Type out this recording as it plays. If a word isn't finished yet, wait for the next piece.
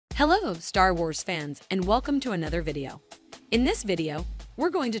Hello, Star Wars fans, and welcome to another video. In this video, we're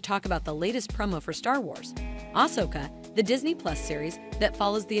going to talk about the latest promo for Star Wars, Ahsoka, the Disney Plus series that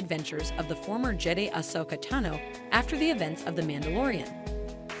follows the adventures of the former Jedi Ahsoka Tano after the events of The Mandalorian.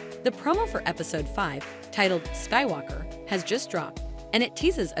 The promo for Episode 5, titled Skywalker, has just dropped, and it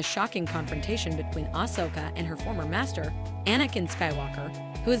teases a shocking confrontation between Ahsoka and her former master, Anakin Skywalker,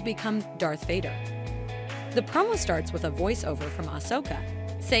 who has become Darth Vader. The promo starts with a voiceover from Ahsoka,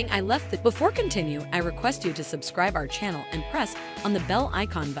 saying, Before continue, I request you to subscribe our channel and press on the bell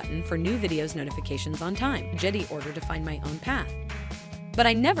icon button for new videos notifications on time. Jedi order to find my own path. But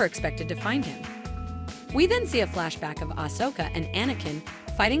I never expected to find him. We then see a flashback of Ahsoka and Anakin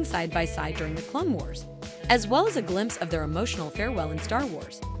fighting side by side during the Clone Wars, as well as a glimpse of their emotional farewell in Star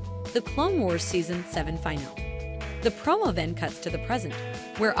Wars, the Clone Wars Season 7 final. The promo then cuts to the present,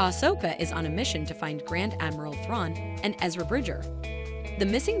 where Ahsoka is on a mission to find Grand Admiral Thrawn and Ezra Bridger, the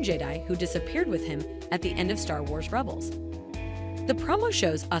missing Jedi who disappeared with him at the end of Star Wars Rebels. The promo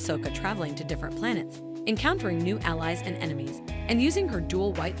shows Ahsoka traveling to different planets, encountering new allies and enemies, and using her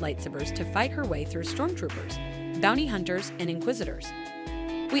dual white lightsabers to fight her way through stormtroopers, bounty hunters, and inquisitors.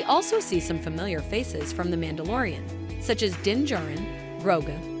 We also see some familiar faces from The Mandalorian, such as Din Djarin,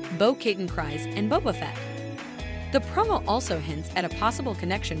 Grogu, Bo-Katan Kryze, and Boba Fett. The promo also hints at a possible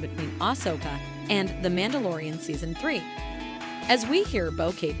connection between Ahsoka and The Mandalorian Season 3, as we hear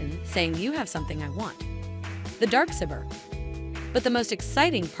Bo-Katan saying, "You have something I want," the Darksaber. But the most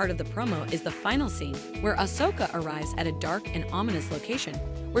exciting part of the promo is the final scene, where Ahsoka arrives at a dark and ominous location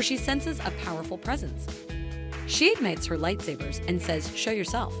where she senses a powerful presence. She ignites her lightsabers and says, "Show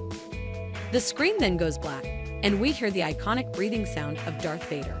yourself." The screen then goes black, and we hear the iconic breathing sound of Darth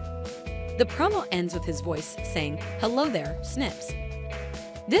Vader. The promo ends with his voice saying, "Hello there, Snips."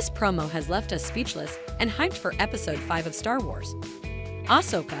 This promo has left us speechless and hyped for Episode 5 of Star Wars,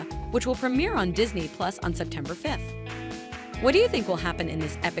 Ahsoka, which will premiere on Disney Plus on September 5th. What do you think will happen in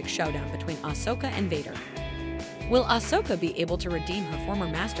this epic showdown between Ahsoka and Vader? Will Ahsoka be able to redeem her former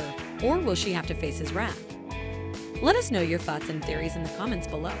master, or will she have to face his wrath? Let us know your thoughts and theories in the comments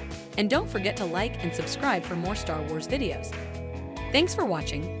below, and don't forget to like and subscribe for more Star Wars videos. Thanks for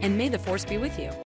watching, and may the Force be with you.